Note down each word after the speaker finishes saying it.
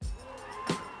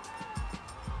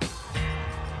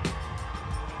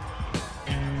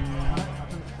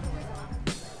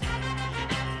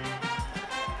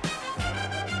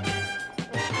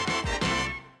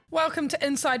Welcome to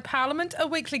Inside Parliament, a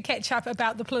weekly catch-up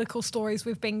about the political stories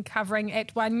we've been covering at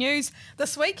One News.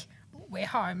 This week, we're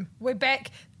home. We're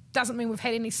back. Doesn't mean we've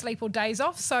had any sleep or days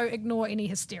off, so ignore any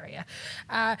hysteria.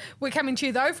 We're coming to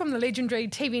you, though, from the legendary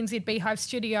TVNZ Beehive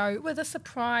studio with a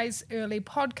surprise early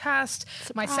podcast.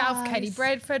 Myself, Katie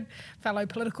Bradford, fellow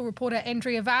political reporter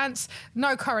Andrea Vance.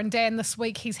 No Corin Dan this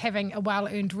week. He's having a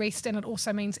well-earned rest, and it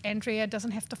also means Andrea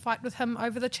doesn't have to fight with him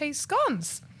over the cheese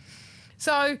scones.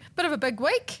 So, bit of a big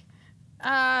week.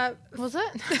 Was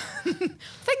it? I think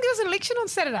there was an election on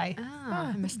Saturday.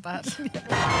 I missed that.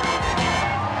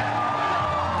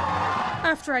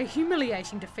 After a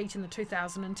humiliating defeat in the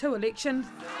 2002 election,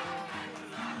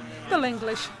 Bill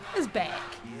English is back.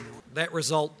 That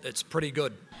result, it's pretty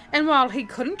good. And while he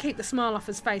couldn't keep the smile off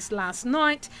his face last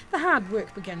night, the hard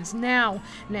work begins now.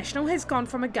 National has gone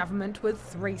from a government with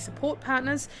 3 support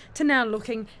partners to now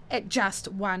looking at just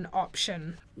one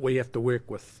option. We have to work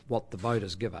with what the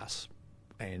voters give us,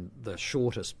 and the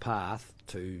shortest path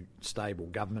to stable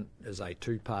government is a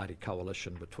 2-party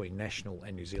coalition between National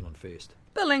and New Zealand First.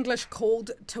 Bill English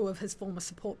called 2 of his former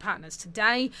support partners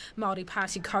today, Māori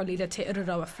Party co-leader Te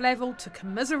Iraroa Flavel, to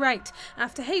commiserate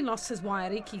after he lost his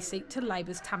Waiariki seat to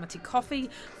Labour's Tamati Coffey,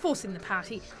 forcing the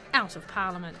party out of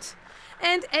Parliament.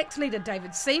 And ACT leader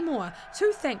David Seymour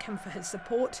to thank him for his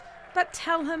support, but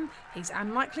tell him he's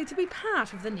unlikely to be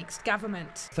part of the next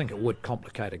government. I think it would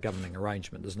complicate a governing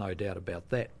arrangement, there's no doubt about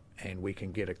that, and we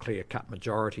can get a clear-cut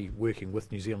majority working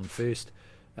with New Zealand First.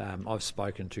 I've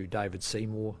spoken to David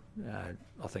Seymour.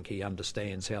 I think he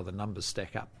understands how the numbers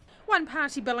stack up. One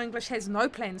party Bill English has no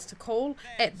plans to call,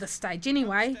 at this stage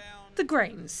anyway, the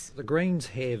Greens. The Greens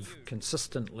have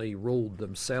consistently ruled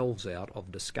themselves out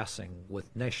of discussing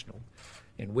with National,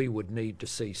 and we would need to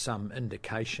see some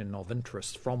indication of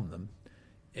interest from them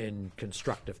in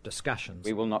constructive discussions.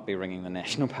 We will not be ringing the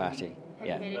National Party. Have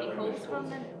you had any calls from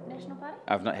the National Party?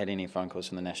 I've not had any phone calls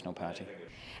from the National Party.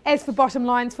 As for bottom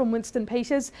lines from Winston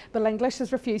Peters, Bill English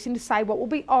is refusing to say what will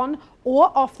be on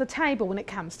or off the table when it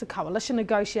comes to coalition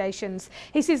negotiations.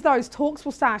 He says those talks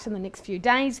will start in the next few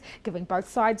days, giving both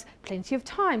sides plenty of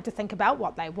time to think about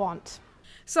what they want.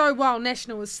 So while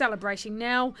National is celebrating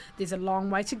now, there's a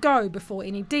long way to go before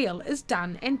any deal is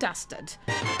done and dusted.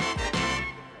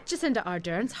 Jacinda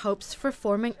Ardern's hopes for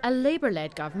forming a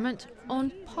Labour-led government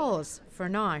on pause for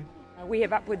now. We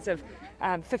have upwards of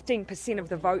 15% of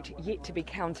the vote yet to be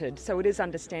counted, so it is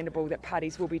understandable that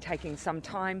parties will be taking some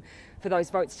time for those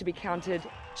votes to be counted.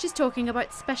 She's talking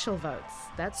about special votes.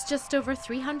 That's just over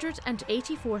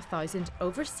 384,000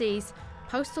 overseas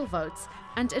postal votes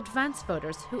and advance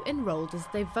voters who enrolled as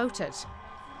they voted.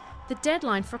 The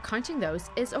deadline for counting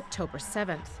those is October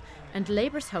 7th, and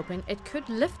Labour's hoping it could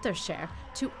lift their share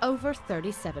to over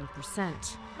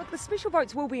 37%. Look, the special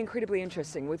votes will be incredibly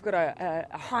interesting. We've got a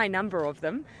high number of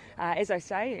them. As I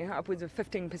say, upwards of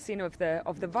 15%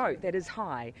 of the vote. That is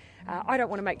high. I don't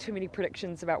want to make too many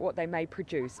predictions about what they may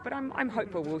produce, but I'm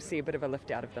hopeful we'll see a bit of a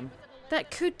lift out of them.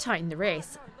 That could tighten the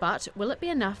race, but will it be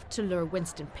enough to lure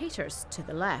Winston Peters to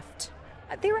the left?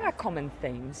 There are common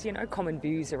themes, common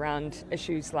views around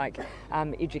issues like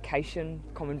education,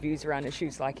 common views around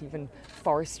issues like even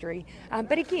forestry.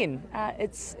 But again,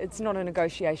 it's not a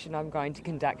negotiation I'm going to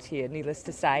conduct here. Needless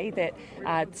to say that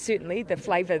certainly the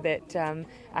flavour that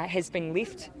has been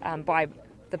left by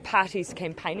the parties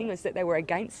campaigning is that they were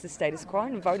against the status quo,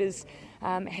 and voters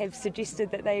have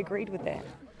suggested that they agreed with that.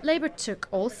 Labour took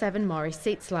all 7 Māori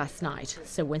seats last night,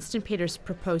 so Winston Peters'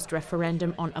 proposed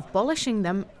referendum on abolishing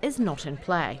them is not in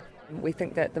play. We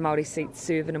think that the Māori seats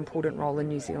serve an important role in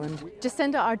New Zealand.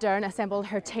 Jacinda Ardern assembled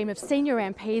her team of senior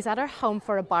MPs at her home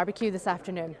for a barbecue this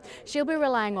afternoon. She'll be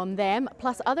relying on them,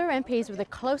 plus other MPs with a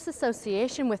close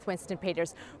association with Winston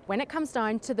Peters, when it comes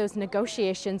down to those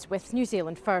negotiations with New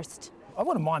Zealand First. I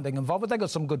wouldn't mind being involved, but they've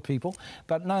got some good people,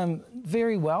 but know them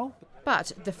very well.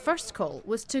 But the first call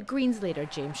was to Greens leader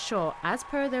James Shaw, as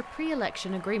per their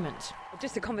pre-election agreement.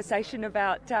 Just a conversation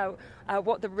about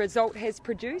what the result has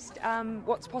produced,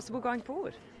 what's possible going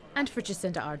forward. And for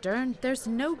Jacinda Ardern, there's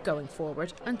no going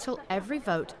forward until every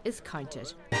vote is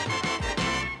counted.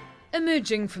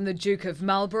 Emerging from the Duke of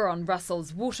Marlborough on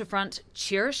Russell's waterfront,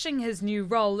 cherishing his new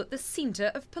role at the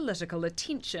centre of political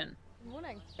attention.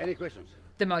 Morning. Any questions?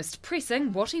 The most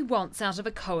pressing, what he wants out of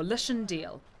a coalition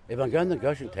deal. If I'm going to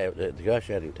the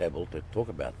negotiating table to talk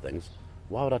about things,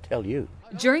 why would I tell you?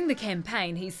 During the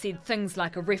campaign, he said things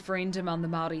like a referendum on the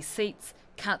Māori seats,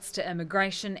 cuts to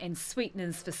immigration and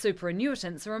sweeteners for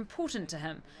superannuitants are important to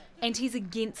him, and he's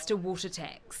against a water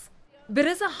tax. But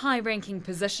is a high-ranking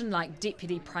position like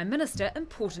Deputy Prime Minister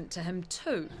important to him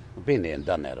too? I've been there and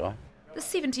done that, right? The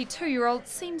 72-year-old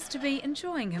seems to be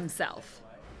enjoying himself.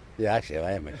 Yeah, actually,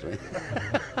 I am, actually.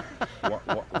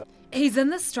 He's in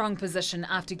the strong position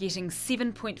after getting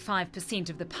 7.5%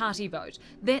 of the party vote.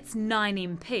 That's 9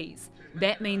 MPs.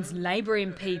 That means Labour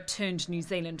MP turned New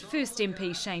Zealand First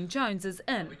MP Shane Jones is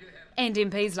in. And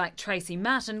MPs like Tracy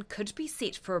Martin could be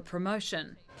set for a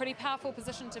promotion. Pretty powerful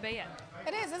position to be in.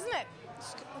 It is, isn't it?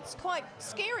 It's quite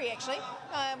scary, actually,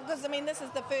 because, I mean, this is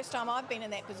the first time I've been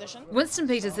in that position. Winston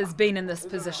Peters has been in this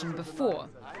position before.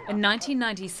 In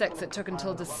 1996, it took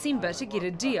until December to get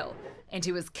a deal. And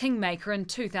he was kingmaker in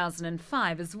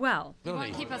 2005 as well. You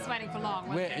won't keep us waiting for long,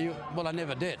 will you? Well, I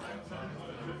never did.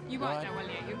 You won't, though, will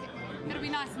you? It'll be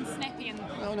nice and snappy and...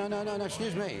 No,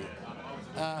 excuse me.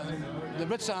 The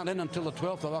Brits aren't in until the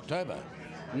 12th of October.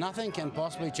 Nothing can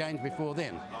possibly change before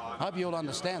then. I hope you all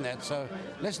understand that, so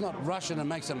let's not rush in and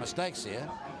make some mistakes here.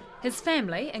 His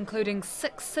family, including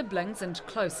 6 siblings and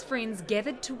close friends,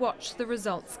 gathered to watch the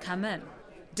results come in.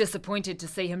 Disappointed to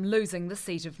see him losing the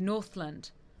seat of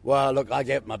Northland. Well, look, I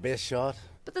gave it my best shot.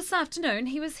 But this afternoon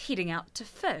he was heading out to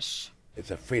fish.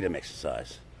 It's a freedom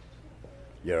exercise.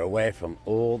 You're away from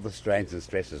all the strains and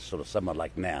stresses, sort of somewhat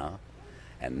like now,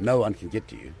 and no one can get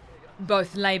to you.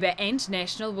 Both Labour and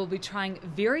National will be trying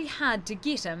very hard to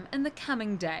get him in the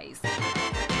coming days.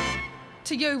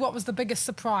 To you, what was the biggest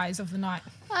surprise of the night?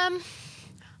 I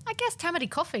guess Tamati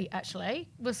Coffey, actually,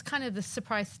 was kind of the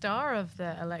surprise star of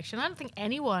the election. I don't think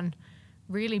anyone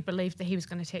really believed that he was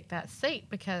going to take that seat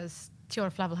because Te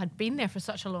Ora Flavel had been there for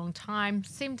such a long time,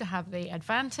 seemed to have the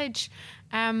advantage.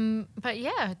 But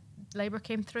yeah, Labour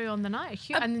came through on the night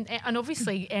and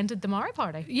obviously ended the Maori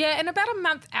Party. Yeah, and about a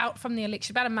month out from the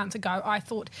election, about a month ago, I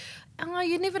thought,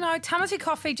 you never know, Tamati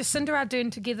Coffey, Jacinda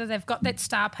Ardern together, they've got that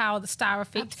star power, the star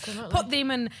effect. Absolutely. Put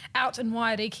them out in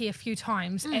Waiariki a few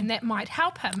times and that might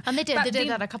help him. And they did. They did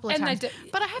that a couple of times. They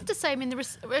did. But I have to say, I mean, the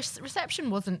reception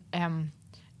wasn't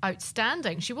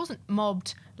outstanding. She wasn't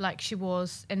mobbed like she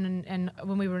was in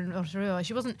when we were in Aotearoa.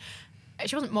 She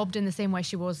wasn't mobbed in the same way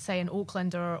she was, say, in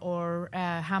Auckland or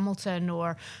Hamilton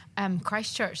or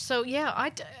Christchurch. So yeah,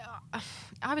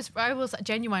 I was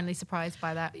genuinely surprised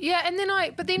by that. Yeah, and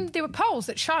then there were polls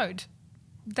that showed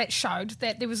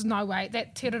that there was no way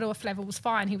that Te Roroa Flavel was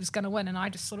fine, he was going to win, and I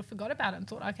just sort of forgot about it and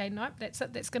thought, okay, nope, that's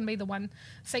it. That's going to be the one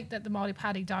seat that the Māori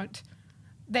Party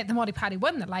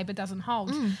win, that Labour doesn't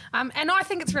hold. And I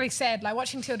think it's really sad, like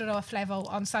watching Te Roroa Flavel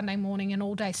on Sunday morning and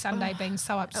all day Sunday being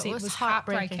so upset was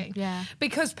heartbreaking. Yeah.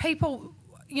 Because people,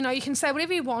 you can say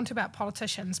whatever you want about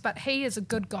politicians, but he is a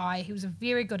good guy. He was a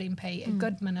very good MP, a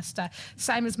good minister,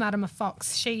 same as Marama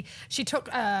Fox. She took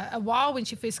a while when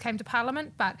she first came to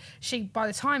Parliament, but by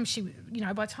the time at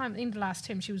the end of last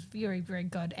term, she was very, very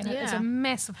good. And it was a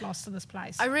massive loss to this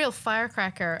place. A real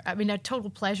firecracker. I mean, a total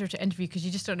pleasure to interview because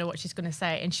you just don't know what she's going to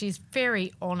say. And she's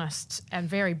very honest and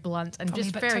very blunt and Probably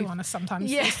just a bit very too honest sometimes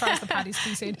as far as the party's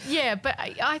concerned. Yeah, but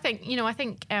I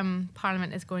think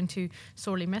Parliament is going to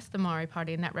sorely miss the Māori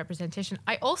Party in that representation.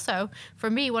 I also,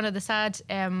 for me, one of the sad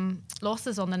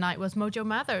losses on the night was Mojo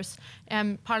Mathers,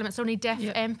 Parliament's only deaf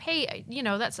MP.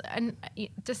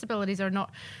 Disabilities are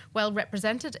not well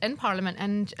represented in Parliament,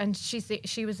 and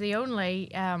she was the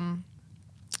only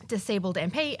disabled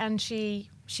MP, and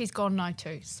she's gone now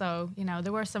too. So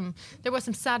there were some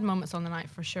sad moments on the night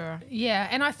for sure. Yeah,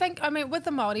 and I think with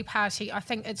the Māori Party, I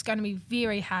think it's going to be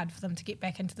very hard for them to get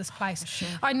back into this place. Sure.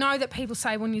 I know that people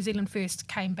say when New Zealand First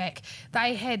came back,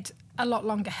 they had a lot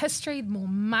longer history, more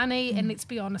money, and let's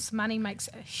be honest, money makes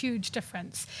a huge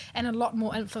difference and a lot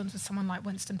more influence with someone like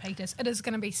Winston Peters. It is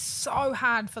going to be so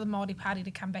hard for the Māori Party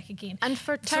to come back again. And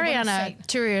for Tariana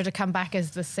Turia to come back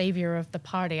as the saviour of the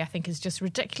party, I think is just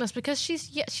ridiculous because she's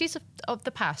of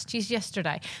the past. She's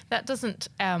yesterday. That doesn't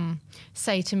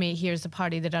say to me, here's a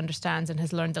party that understands and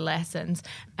has learned the lessons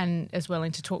and is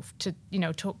willing to talk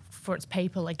for its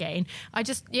people again.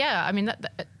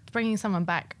 That bringing someone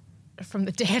back from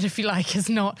the dead, if you like, is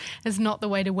not the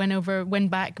way to win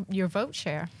back your vote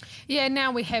share. Yeah,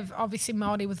 now we have obviously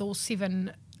Māori with all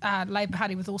 7 Labour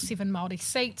Party with all 7 Māori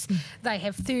seats. They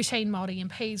have 13 Māori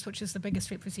MPs, which is the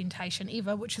biggest representation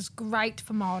ever, which is great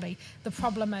for Māori. The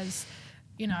problem is,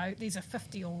 there's a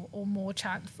 50 or more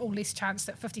chance, or less chance,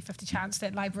 that 50-50 chance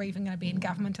that Labour are even going to be in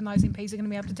government and those MPs are going to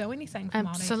be able to do anything for Māori.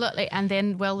 Absolutely. And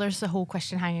then, there's the whole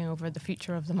question hanging over the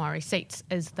future of the Māori seats.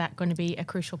 Is that going to be a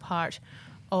crucial part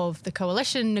of the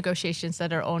coalition negotiations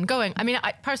that are ongoing? I mean,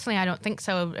 I don't think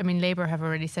so. I mean, Labour have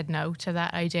already said no to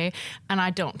that idea, and I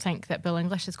don't think that Bill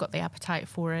English has got the appetite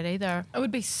for it either. It would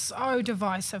be so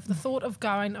divisive. The thought of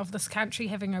this country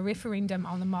having a referendum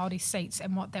on the Māori seats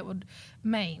and what that would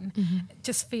mean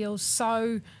just feels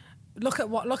so look at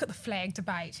the flag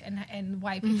debate and the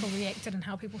way people reacted and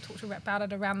how people talked about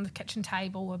it around the kitchen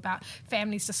table, about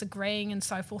families disagreeing and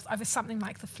so forth over something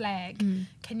like the flag.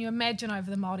 Can you imagine over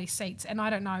the Māori seats? And I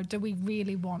don't know, do we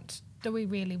really want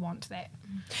that?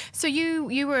 So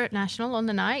you were at National on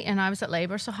the night and I was at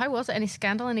Labour, so how was it? Any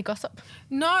scandal, any gossip?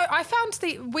 No, I found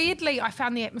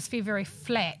the atmosphere very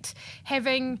flat.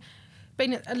 Having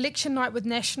been at election night with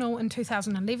National in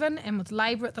 2011 and with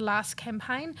Labour at the last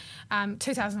campaign.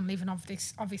 2011,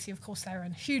 obviously, of course, they were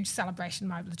in huge celebration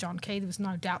mode with John Key. There was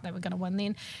no doubt they were going to win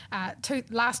then.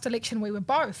 Last election, we were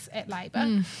both at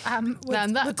Labour.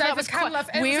 With David Cunliffe.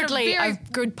 Weirdly a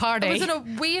good party. It was in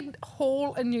a weird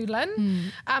hall in New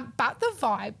Lynn, but the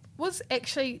vibe was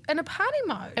actually in a party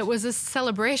mode. It was a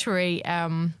celebratory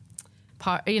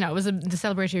it was the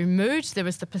celebratory mood. There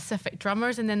was the Pacific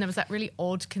Drummers, and then there was that really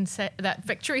odd that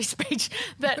victory speech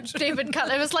that David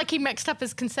Cunliffe. It was like he mixed up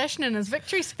his concession and his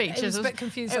victory speech. It was a bit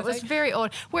confusing. It was very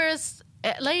odd. Whereas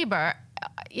at Labour,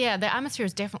 the atmosphere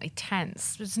was definitely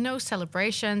tense. There was no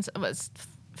celebrations. It was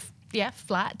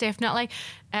flat, definitely.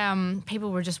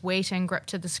 People were just waiting, gripped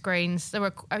to the screens. There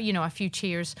were, a few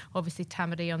cheers. Obviously,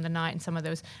 Tamati on the night, and some of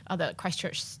those other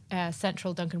Christchurch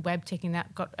Central, Duncan Webb taking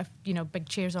that, got big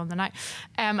cheers on the night.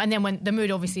 And then when the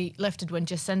mood obviously lifted when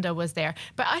Jacinda was there.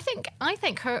 But I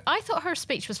thought her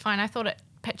speech was fine. I thought it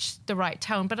pitched the right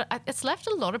tone, but it's left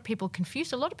a lot of people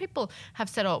confused. A lot of people have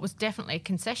said, it was definitely a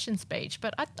concession speech,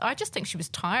 but I just think she was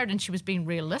tired and she was being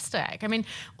realistic. I mean,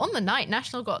 on the night,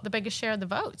 National got the biggest share of the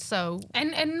vote, so...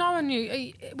 And no one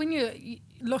knew, when you're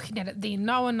looking at it then,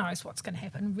 no one knows what's going to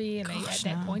happen really at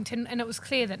that point, and it was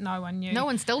clear that no one knew. No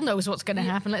one still knows what's going to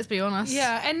happen, let's be honest.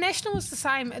 Yeah, and National was the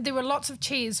same. There were lots of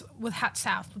cheers with Hutt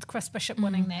South, with Chris Bishop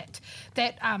winning that.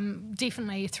 That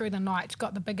definitely through the night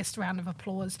got the biggest round of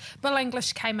applause. Bill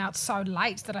English came out so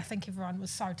late that I think everyone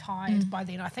was so tired by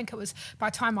then. I think it was, by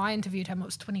the time I interviewed him, it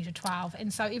was 20 to 12,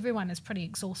 and so everyone is pretty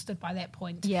exhausted by that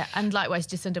point. Yeah, and likewise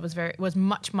Jacinda was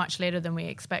much, much later than we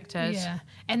expected. Yeah,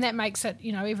 and that makes it,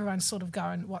 everyone's sort of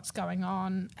going, what's going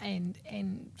on,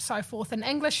 and so forth. And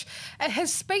English,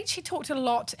 his speech, he talked a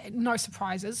lot, no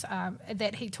surprises,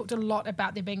 that he talked a lot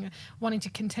about there being wanting to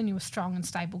continue a strong and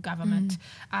stable government,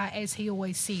 as he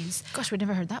always says. Gosh, we'd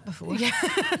never heard that before. Yeah.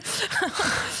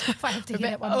 If I have to hear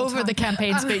that one more over time. the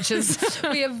campaign speeches.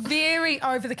 We are very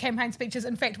over the campaign speeches.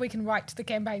 In fact, we can write the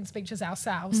campaign speeches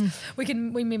ourselves.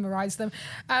 We memorise them.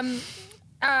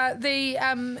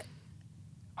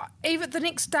 Even the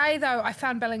next day, though, I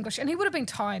found Bill English, and he would have been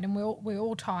tired, and we're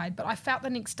all tired, but I felt the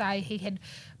next day he had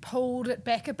pulled it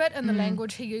back a bit in the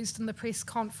language he used in the press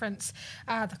conference.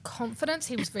 The confidence,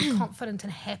 he was very confident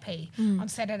and happy on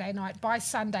Saturday night. By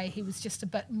Sunday, he was just a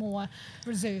bit more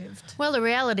reserved. Well, the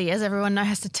reality is everyone now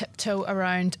has to tiptoe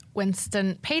around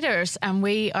Winston Peters, and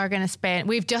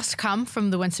we've just come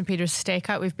from the Winston Peters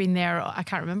stakeout. We've been there, I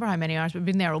can't remember how many hours, we've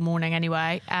been there all morning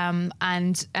anyway, and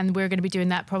we're going to be doing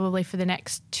that probably for the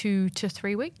next 2 to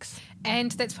 3 weeks.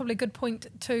 And that's probably a good point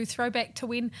to throw back to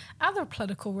when other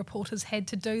political reporters had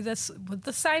to do this with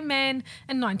the same man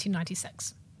in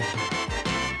 1996.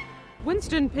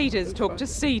 Winston Peters talked to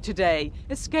C today,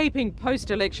 escaping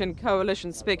post-election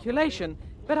coalition speculation,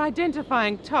 but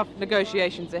identifying tough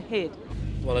negotiations ahead.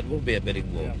 Well, it will be a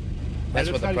bidding war.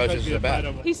 That's what the process is about.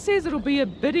 He says it'll be a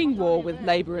bidding war with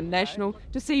Labour and National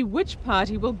to see which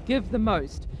party will give the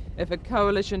most. If a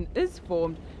coalition is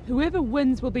formed, whoever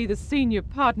wins will be the senior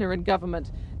partner in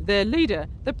government, their leader,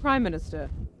 the Prime Minister.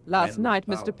 Last night,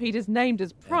 Mr. Peters named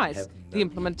as price the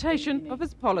implementation of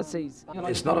his policies.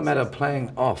 It's not a matter of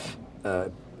playing off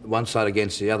one side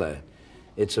against the other.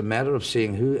 It's a matter of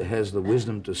seeing who has the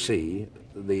wisdom to see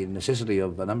the necessity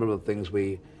of a number of things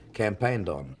we campaigned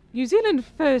on. New Zealand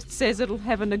First says it'll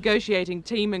have a negotiating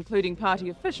team including party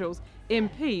officials,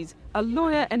 MPs, a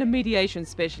lawyer and a mediation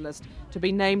specialist to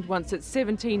be named once its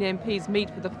 17 MPs meet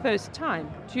for the first time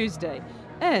Tuesday,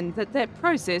 and that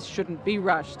process shouldn't be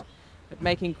rushed. But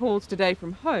making calls today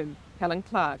from home, Helen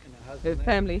Clark, her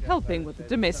family helping with the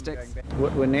domestics.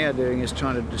 What we're now doing is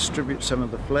trying to distribute some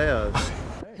of the flowers.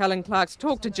 Helen Clark's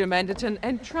talked to Jim Anderton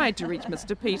and tried to reach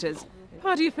Mr. Peters.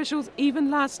 Party officials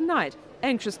even last night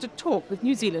anxious to talk with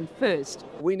New Zealand First.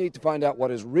 We need to find out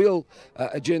what his real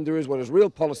agenda is, what his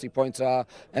real policy points are,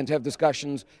 and have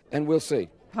discussions, and we'll see.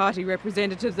 Party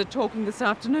representatives are talking this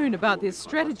afternoon about their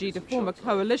strategy to form a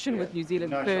coalition with New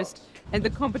Zealand First and the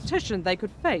competition they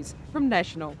could face from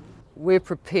National. We're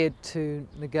prepared to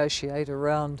negotiate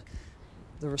around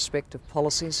the respective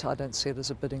policies. I don't see it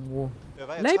as a bidding war.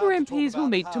 Labour MPs will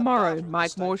meet tomorrow.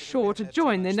 Mike Moore's sure to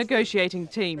join their negotiating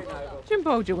team. Jim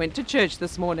Bolger went to church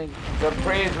this morning. The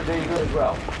prayers were doing good as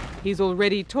well. He's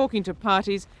already talking to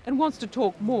parties and wants to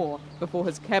talk more before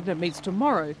his cabinet meets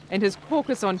tomorrow and his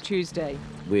caucus on Tuesday.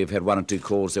 We've had 1 or 2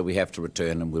 calls that we have to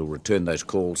return, and we'll return those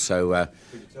calls. So,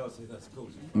 could you tell us who those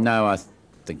calls are? No, I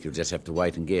think you'll just have to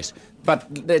wait and guess. But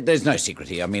there's no secret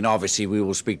here. I mean, obviously we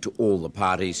will speak to all the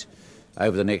parties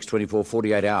over the next 24,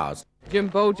 48 hours. Jim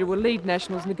Bolger will lead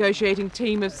National's negotiating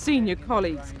team of senior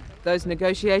colleagues. Those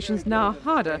negotiations now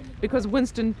harder because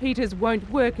Winston Peters won't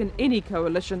work in any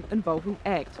coalition involving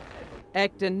ACT.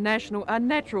 ACT and National are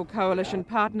natural coalition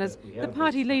partners, the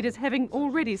party leaders having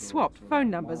already swapped phone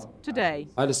numbers today.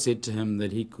 I just said to him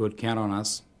that he could count on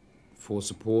us for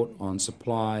support on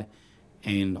supply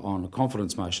and on a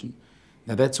confidence motion.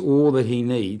 Now that's all that he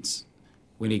needs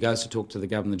when he goes to talk to the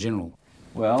Governor-General.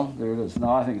 Well, there it is. No,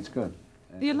 I think it's good.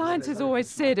 The Alliance has always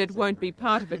said it won't be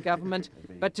part of a government,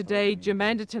 but today Jim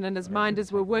Anderton and his minders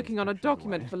were working on a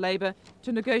document for Labour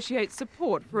to negotiate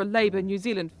support for a Labour New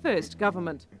Zealand First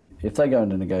government. If they go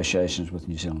into negotiations with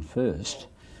New Zealand First,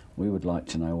 we would like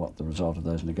to know what the result of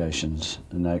those negotiations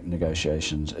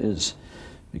is.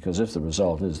 Because if the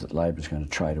result is that Labor is going to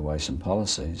trade away some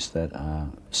policies that are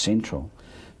central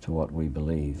to what we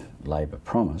believe Labor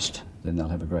promised, then they'll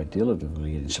have a great deal of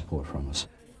difficulty getting support from us.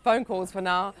 Phone calls for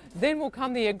now, then will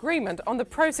come the agreement on the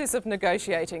process of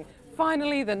negotiating.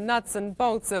 Finally, the nuts and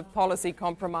bolts of policy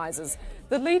compromises.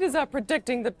 The leaders are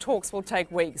predicting that talks will take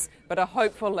weeks, but are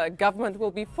hopeful a government will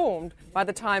be formed by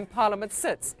the time Parliament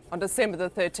sits on December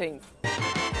the 13th.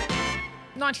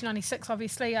 1996,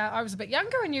 obviously, I was a bit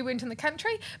younger and you weren't in the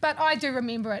country, but I do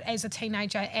remember it as a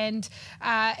teenager, and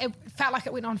it felt like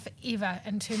it went on forever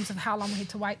in terms of how long we had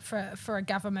to wait for a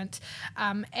government.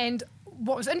 And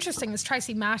what was interesting is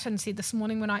Tracy Martin said this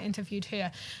morning when I interviewed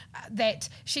her that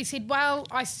she said, well,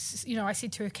 I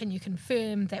said to her, can you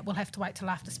confirm that we'll have to wait till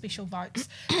after special votes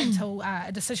until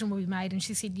a decision will be made? And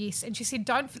she said yes. And she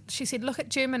said, look at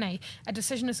Germany. A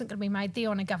decision isn't going to be made there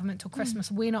on a government till Christmas.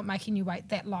 We're not making you wait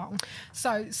that long.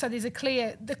 So there's the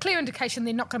clear indication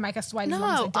they're not going to make us wait as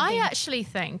long as they did.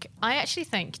 I actually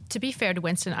think, to be fair to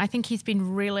Winston, I think he's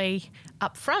been really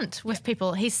upfront with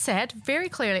people. He's said very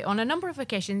clearly on a number of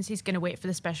occasions he's going to wait for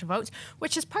the special votes,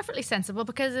 which is perfectly sensible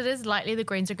because it is likely the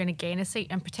Greens are going to gain a seat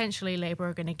and potentially Labour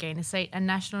are going to gain a seat and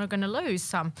National are going to lose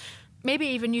some. Maybe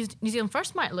even New Zealand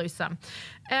First might lose some.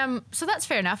 So that's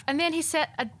fair enough. And then he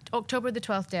set October the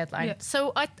 12th deadline. Yeah.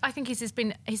 So I think he's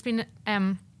been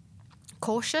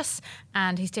cautious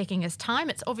and he's taking his time.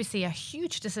 It's obviously a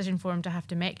huge decision for him to have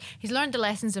to make. He's learned the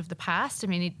lessons of the past. I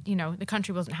mean, the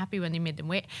country wasn't happy when they made them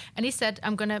wait, and he said,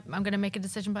 "I'm gonna make a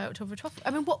decision by October 12th."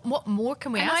 I mean, what more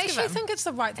can we ask? And I actually think it's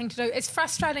the right thing to do. As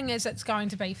frustrating as it's going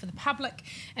to be for the public,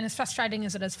 and as frustrating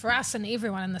as it is for us and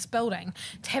everyone in this building,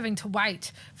 having to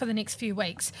wait for the next few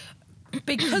weeks.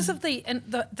 Because of the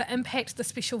impact the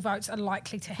special votes are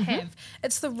likely to have,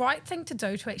 it's the right thing to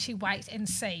do to actually wait and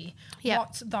see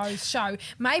what those show.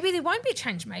 Maybe there won't be a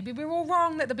change. Maybe we're all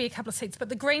wrong that there'll be a couple of seats, but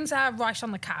the Greens are right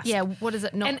on the cusp. Yeah, what is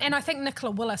it not? And I think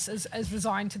Nicola Willis is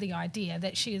resigned to the idea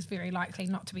that she is very likely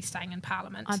not to be staying in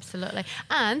Parliament. Absolutely.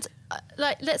 And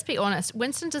let's be honest,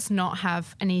 Winston does not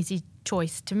have an easy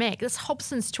choice to make. This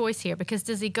Hobson's choice here, because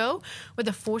does he go with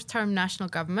a fourth-term national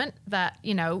government that,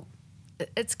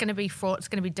 it's going to be fraught, it's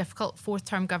going to be difficult.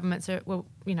 Fourth-term governments are,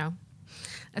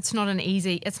 it's not an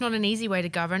easy way to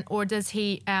govern. Or does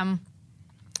he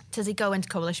go into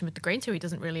coalition with the Greens, who he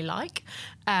doesn't really like?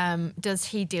 Does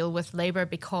he deal with Labour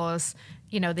because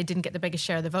they didn't get the biggest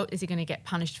share of the vote? Is he going to get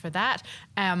punished for that?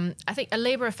 I think a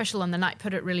Labour official on the night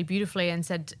put it really beautifully and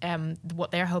said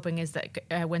what they're hoping is that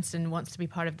Winston wants to be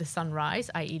part of the sunrise,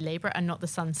 i.e. Labour, and not the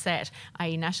sunset,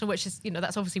 i.e. National, which is,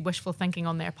 that's obviously wishful thinking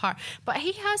on their part. But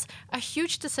he has a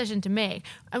huge decision to make,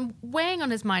 and weighing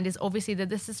on his mind is obviously that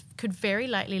this could very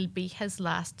likely be his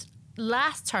last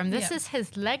term. This is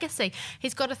his legacy.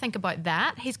 He's got to think about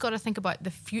that. He's got to think about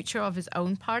the future of his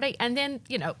own party, and then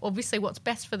obviously what's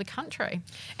best for the country.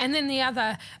 And then the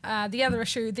other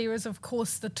issue there is, of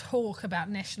course, the talk about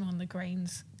National and the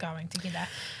Greens going together,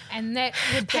 and that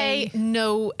would pay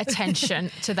no attention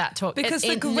to that talk because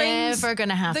it's never going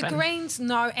to happen. The Greens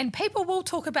know, and people will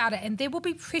talk about it, and there will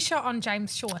be pressure on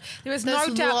James Shaw. There is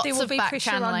no doubt there will be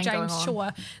pressure on James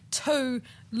Shaw to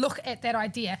look at that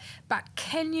idea. But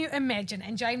can you imagine,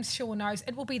 and James Shaw knows,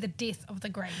 it will be the death of the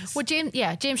Greens. Well,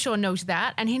 James Shaw knows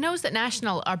that, and he knows that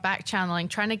National are back-channeling,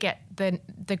 trying to get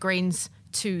the Greens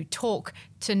to talk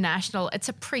to National. It's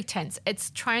a pretense.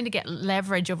 It's trying to get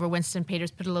leverage over Winston Peters,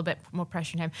 put a little bit more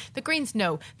pressure on him. The Greens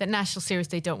know that National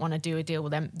seriously don't want to do a deal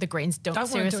with them. The Greens don't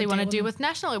seriously want to do with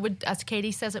National. It would, as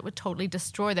Katie says, it would totally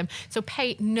destroy them. So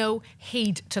pay no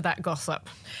heed to that gossip.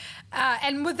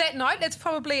 And with that note, it's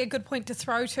probably a good point to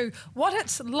throw to what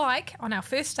it's like on our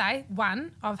first day,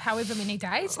 one of however many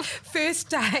days, first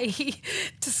day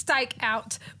to stake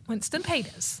out Winston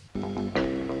Peters.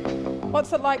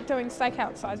 What's it like doing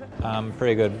stakeouts, Isaac?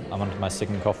 Pretty good. I'm on to my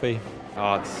second coffee.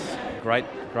 Oh, it's great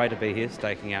to be here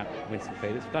staking out Winston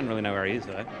Peters. Don't really know where he is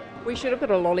though. We should have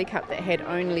got a lolly cup that had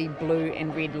only blue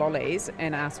and red lollies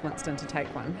and asked Winston to take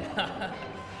one.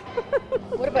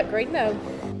 What about green though?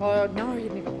 Oh no,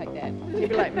 you'd never take that. You'd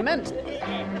be like mint.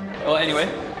 Well, anyway,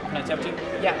 can I tap you?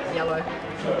 Yeah, yellow.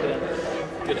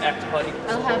 Good act, buddy.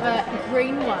 I'll have a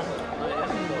green one.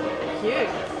 Cute.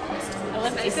 I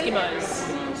love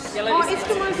Eskimos.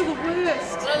 Eskimos are the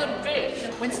worst. They're the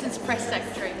best. Winston's press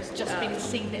secretary has just been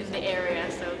seen in the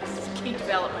area, so this is a key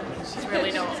development. She's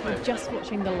really not. Just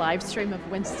watching the live stream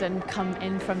of Winston come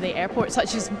in from the airport,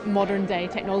 such as modern day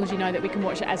technology now that we can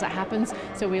watch it as it happens,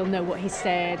 so we'll know what he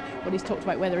said, what he's talked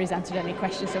about, whether he's answered any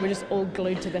questions. So we're just all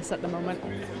glued to this at the moment.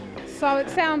 So it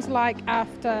sounds like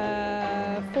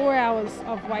after 4 hours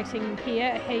of waiting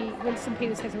here, Winston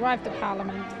Peters has arrived at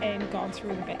Parliament and gone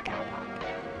through the back car park.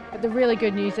 But the really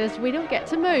good news is we don't get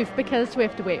to move because we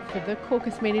have to wait for the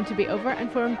caucus meeting to be over and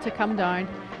for him to come down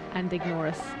and ignore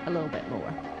us a little bit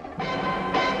more.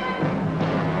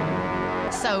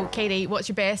 So, Katie, what's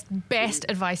your best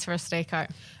advice for a stakeout?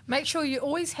 Make sure you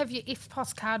always have your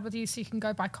EFTPOS card with you so you can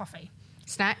go buy coffee.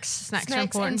 Snacks are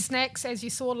important. And snacks, as you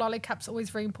saw, lollicups always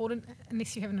very important,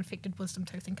 unless you have an infected wisdom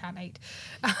tooth and can't eat.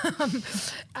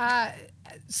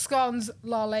 Scones,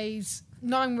 lollies,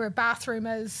 knowing where a bathroom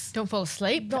is. Don't fall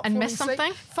asleep and miss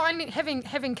something.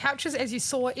 Having couches, as you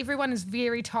saw, everyone is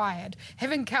very tired.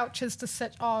 Having couches to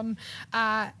sit on,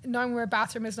 knowing where a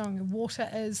bathroom is, knowing where water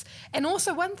is. And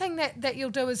also one thing that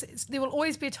you'll do is there will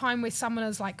always be a time where someone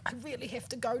is like, I really have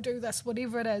to go do this,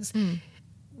 whatever it is.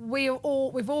 We've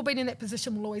all been in that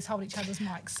position. We'll always hold each other's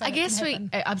mics. So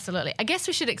absolutely. I guess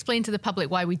we should explain to the public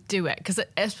why we do it, because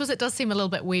I suppose it does seem a little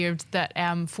bit weird that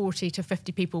 40 to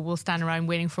 50 people will stand around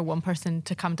waiting for one person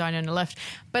to come down in a lift.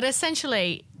 But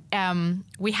essentially,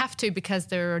 we have to because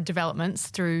there are developments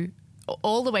through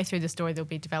all the way through the story. There'll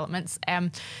be developments.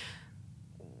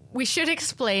 We should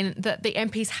explain that the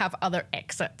MPs have other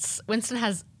exits. Winston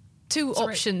has three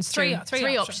options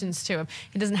to him.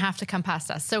 He doesn't have to come past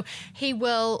us. So he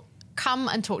will come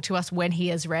and talk to us when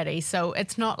he is ready. So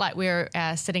it's not like we're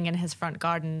sitting in his front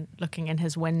garden looking in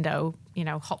his window,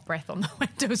 hot breath on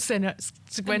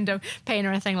the window pane or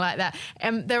anything like that.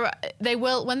 They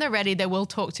will, when they're ready, they will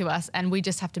talk to us, and we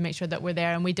just have to make sure that we're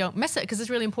there and we don't miss it, because it's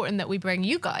really important that we bring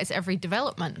you guys every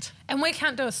development. And we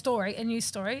can't do a news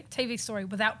story, TV story,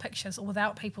 without pictures or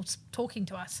without people talking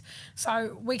to us.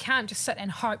 So we can't just sit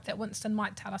and hope that Winston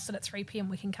might tell us that at 3 p.m.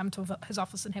 we can come to his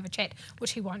office and have a chat,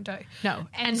 which he won't do. No,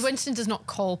 and Winston does not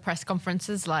call press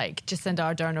conferences like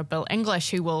Jacinda Ardern or Bill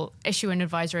English, who will issue an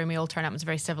advisory and we all turn up. It's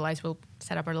very civilised. We'll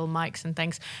set up our little mics and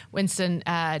things. Winston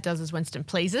does as Winston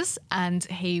pleases, and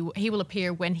he will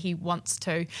appear when he wants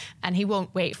to, and he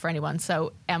won't wait for anyone.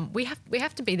 So we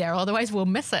have to be there, otherwise we'll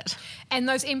miss it. And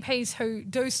those MPs who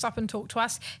do stop and talk to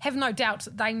us have no doubt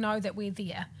that they know that we're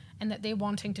there and that they're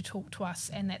wanting to talk to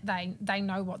us, and that they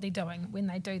know what they're doing when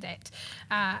they do that.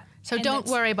 So don't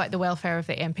worry about the welfare of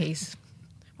the MPs.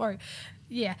 Worry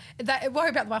about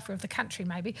the welfare of the country,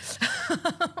 maybe.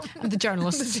 The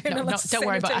journalists. No, don't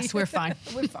worry about us. We're fine.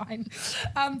 We're fine.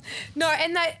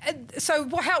 So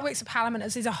how it works at Parliament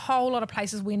is there's a whole lot of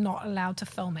places we're not allowed to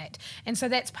film at. And so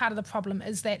that's part of the problem,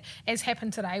 is that, as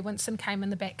happened today, Winston came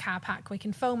in the back car park. We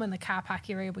can film in the car park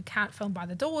area. We can't film by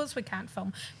the doors. We can't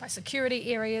film by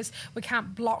security areas. We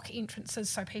can't block entrances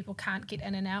so people can't get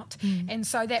in and out. And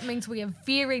so that means we are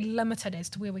very limited as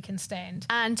to where we can stand.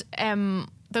 And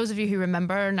those of you who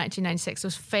remember 1996,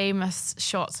 those famous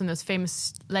shots and those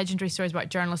famous legendary stories about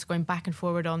journalists going back and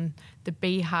forward on the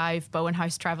Beehive, Bowen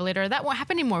House Travelator, that won't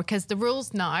happen anymore, because the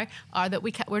rules now are that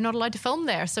we're not allowed to film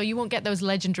there. So you won't get those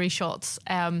legendary shots.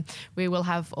 We will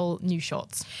have all new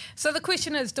shots. So the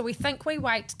question is, do we think we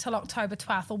wait till October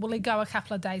 12th, or will he go a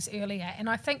couple of days earlier? And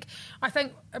I think,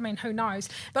 who knows?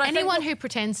 But anyone who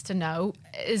pretends to know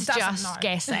is just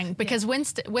guessing, because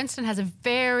Winston has a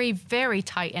very, very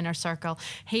tight inner circle.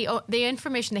 The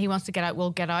information that he wants to get out will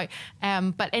get out.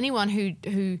 But anyone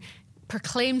who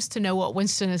proclaims to know what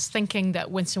Winston is thinking,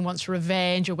 that Winston wants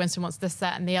revenge or Winston wants this,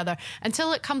 that and the other,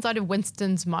 until it comes out of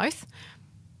Winston's mouth.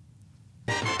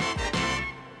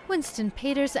 Winston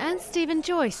Peters and Stephen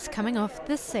Joyce coming off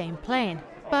the same plane.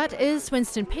 But is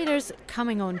Winston Peters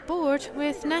coming on board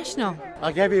with National?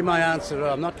 I gave you my answer.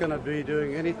 I'm not going to be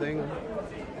doing anything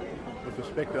with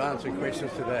respect to answering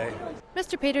questions today.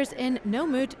 Mr. Peters in no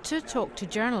mood to talk to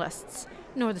journalists.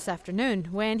 nor this afternoon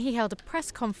when he held a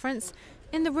press conference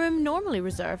in the room normally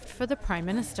reserved for the Prime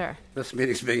Minister. This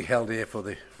meeting's being held here for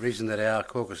the reason that our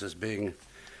caucus is being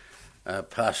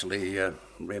partially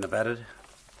renovated,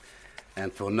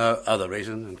 and for no other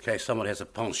reason, in case someone has a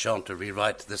penchant to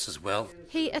rewrite this as well.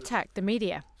 He attacked the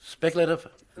media. Speculative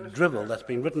drivel that's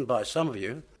been written by some of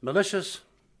you, malicious,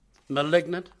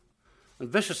 malignant, and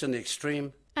vicious in the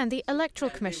extreme. And the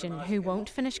Electoral Commission, who won't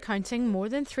finish counting more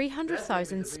than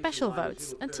 300,000 special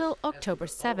votes until October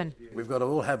 7. We've got to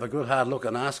all have a good hard look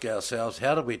and ask ourselves,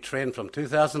 how did we trend from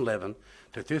 2011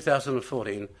 to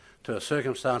 2014 to a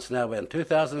circumstance now where in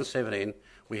 2017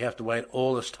 we have to wait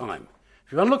all this time?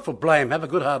 If you want to look for blame, have a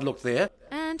good hard look there.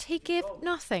 And he gave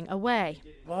nothing away.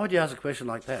 Why would you ask a question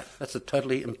like that? That's a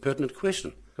totally impertinent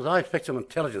question. Because I expect some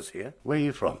intelligence here. Where are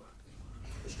you from?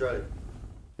 Australia.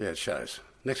 Yeah, it shows.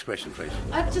 Next question, please.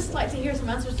 I'd just like to hear some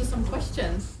answers to some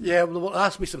questions. Yeah, well,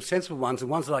 ask me some sensible ones and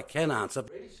ones that I can answer.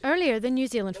 Earlier, the New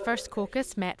Zealand First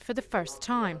caucus met for the first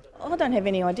time. I don't have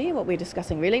any idea what we're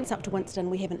discussing, really. It's up to Winston.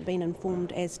 We haven't been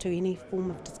informed as to any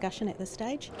form of discussion at this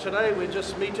stage. Today we're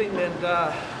just meeting and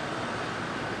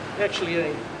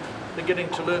actually beginning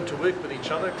to learn to work with each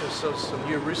other because there's some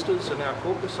new roosters in our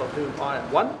caucus, of whom I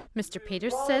am one. Mr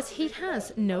Peters says he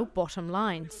has no bottom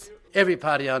lines. Every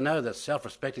party I know that's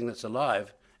self-respecting, that's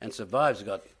alive and survives, has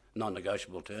got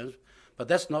non-negotiable terms, but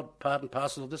that's not part and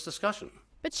parcel of this discussion.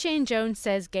 But Shane Jones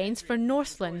says gains for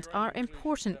Northland are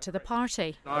important to the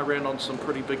party. I ran on some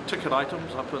pretty big ticket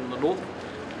items up in the north,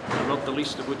 not the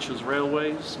least of which is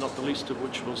railways, not the least of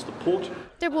which was the port.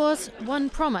 There was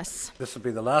one promise. This will be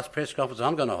the last press conference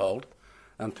I'm going to hold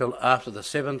until after the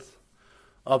 7th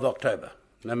of October.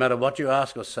 No matter what you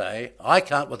ask or say, I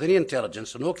can't, with any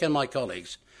intelligence, nor can my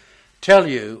colleagues, tell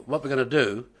you what we're going to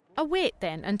do. A wait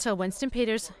then until Winston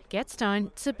Peters gets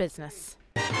down to business.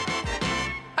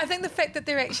 I think the fact that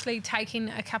they're actually taking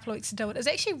a couple of weeks to do it is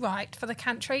actually right for the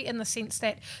country, in the sense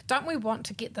that, don't we want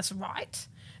to get this right?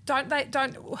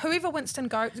 Whoever Winston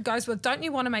goes with, don't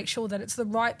you want to make sure that it's the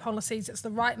right policies, it's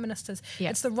the right ministers,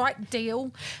 it's the right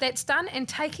deal that's done, and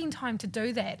taking time to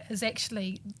do that is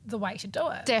actually the way to do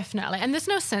it. Definitely. And there's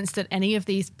no sense that any of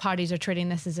these parties are treating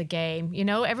this as a game. You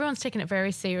know, everyone's taking it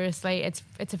very seriously.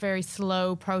 It's a very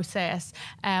slow process.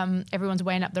 Everyone's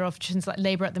weighing up their options. Like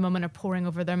Labour at the moment are poring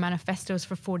over their manifestos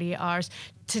for 48 hours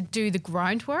to do the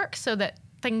groundwork so that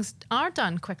things are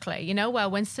done quickly, you know,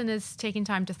 while Winston is taking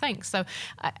time to think. So,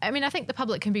 I mean, I think the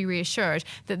public can be reassured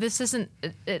that this isn't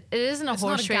a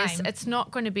horse race. It's not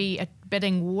going to be a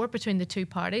bidding war between the two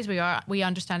parties. We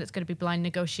understand it's going to be blind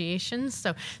negotiations,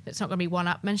 so it's not going to be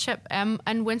one-upmanship.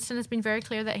 And Winston has been very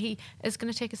clear that he is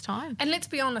going to take his time. And let's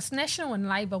be honest, National and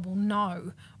Labour will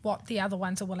know what the other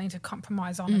ones are willing to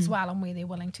compromise on as well, and where they're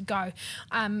willing to go.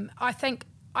 I think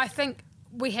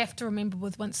we have to remember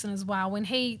with Winston as well, when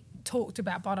he talked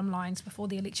about bottom lines before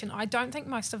the election, I don't think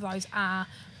most of those are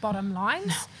bottom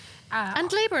lines.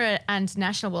 And Labour and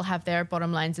National will have their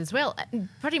bottom lines as well.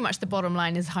 Pretty much the bottom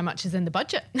line is how much is in the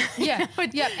budget. Yeah.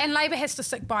 And Labour has to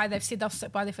stick by, they've said they'll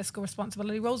stick by their fiscal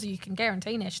responsibility rules. You can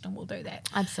guarantee National will do that.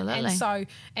 Absolutely.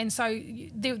 And so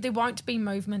there won't be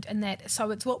movement in that. So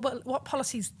it's what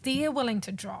policies they're willing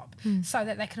to drop so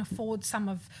that they can afford some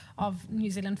of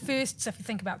New Zealand First. So if you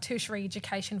think about tertiary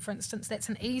education, for instance, that's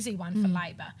an easy one for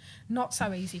Labour. Not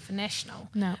so easy for National.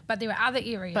 No. But there are other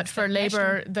areas. But for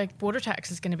Labour, the water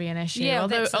tax is going to be an issue. Yeah,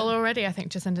 although already I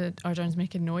think Jacinda Ardern's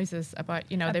making noises about,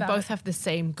 you know, they both have the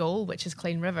same goal, which is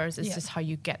clean rivers. It's just how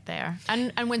you get there.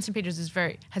 And Winston Peters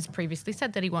has previously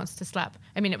said that he wants to slap,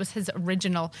 I mean, it was his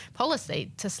original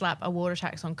policy to slap a water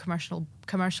tax on commercial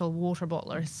water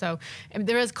bottlers. So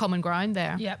there is common ground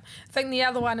there. Yep. I think the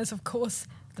other one is, of course,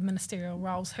 the ministerial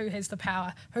roles, who has the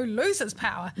power, who loses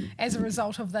power as a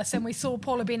result of this. And we saw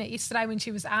Paula Bennett yesterday when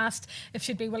she was asked if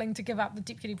she'd be willing to give up the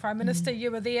Deputy Prime Minister.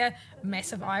 You were there,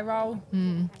 massive eye roll.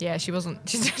 Yeah,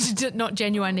 she's not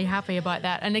genuinely happy about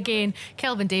that. And again,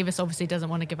 Kelvin Davis obviously doesn't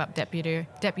want to give up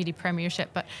deputy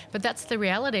premiership, but that's the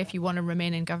reality. If you want to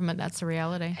remain in government, that's the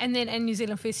reality. And then in New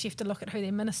Zealand First, you have to look at who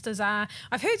their ministers are.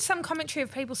 I've heard some commentary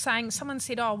of people saying, someone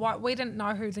said, we didn't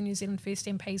know who the New Zealand First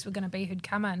MPs were going to be who'd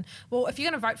come in. Well, if you're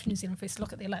going to vote for New Zealand First,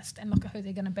 look at their list and look at who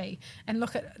they're going to be, and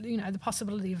look at, you know, the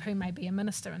possibility of who may be a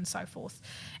minister and so forth.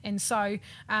 And so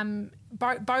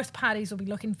both parties will be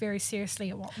looking very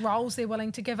seriously at what roles they're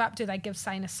willing to give up. Do they give,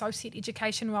 say, an associate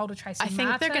education role to Tracy Martin?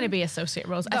 I think they're going to be associate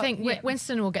roles. I think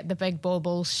Winston will get the big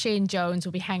baubles. Shane Jones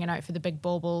will be hanging out for the big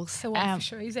baubles. He'll want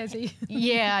fisheries, has he?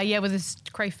 yeah, with his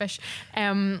crayfish.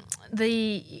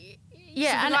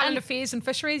 Yeah, and affairs and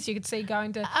fisheries, you could see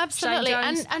going to absolutely,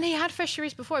 Shane Jones. and he had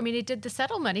fisheries before. I mean, he did the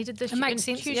settlement. He did the. It makes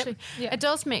sense. Yep. It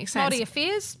does make sense.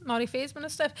 Māori Affairs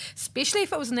Minister, especially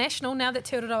if it was national. Now that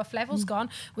Te Araroa Flavel's gone,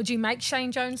 would you make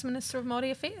Shane Jones Minister of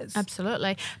Māori Affairs?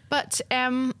 Absolutely, but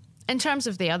in terms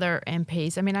of the other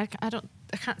MPs, I mean, I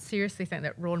can't seriously think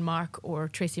that Ron Mark or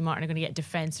Tracy Martin are going to get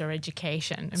defence or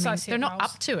education. I mean, they're not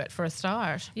up to it for a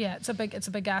start. Yeah, it's a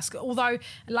big ask. Although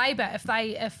Labor,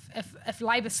 if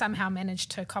Labor somehow manage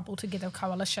to cobble together a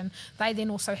coalition, they then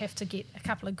also have to get a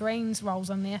couple of Greens roles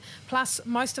in there. Plus,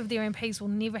 most of their MPs will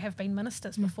never have been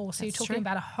ministers before, so you're talking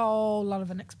about a whole lot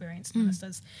of inexperienced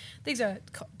ministers. These are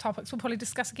topics we'll probably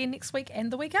discuss again next week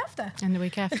and the week after.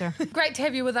 Great to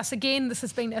have you with us again. This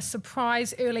has been a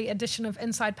surprise early edition of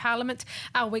Inside Parliament,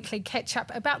 our weekly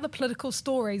catch-up about the political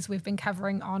stories we've been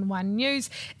covering on One News.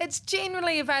 It's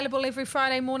generally available every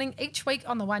Friday morning each week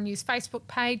on the One News Facebook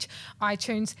page,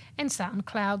 iTunes and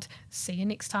SoundCloud. See you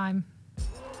next time.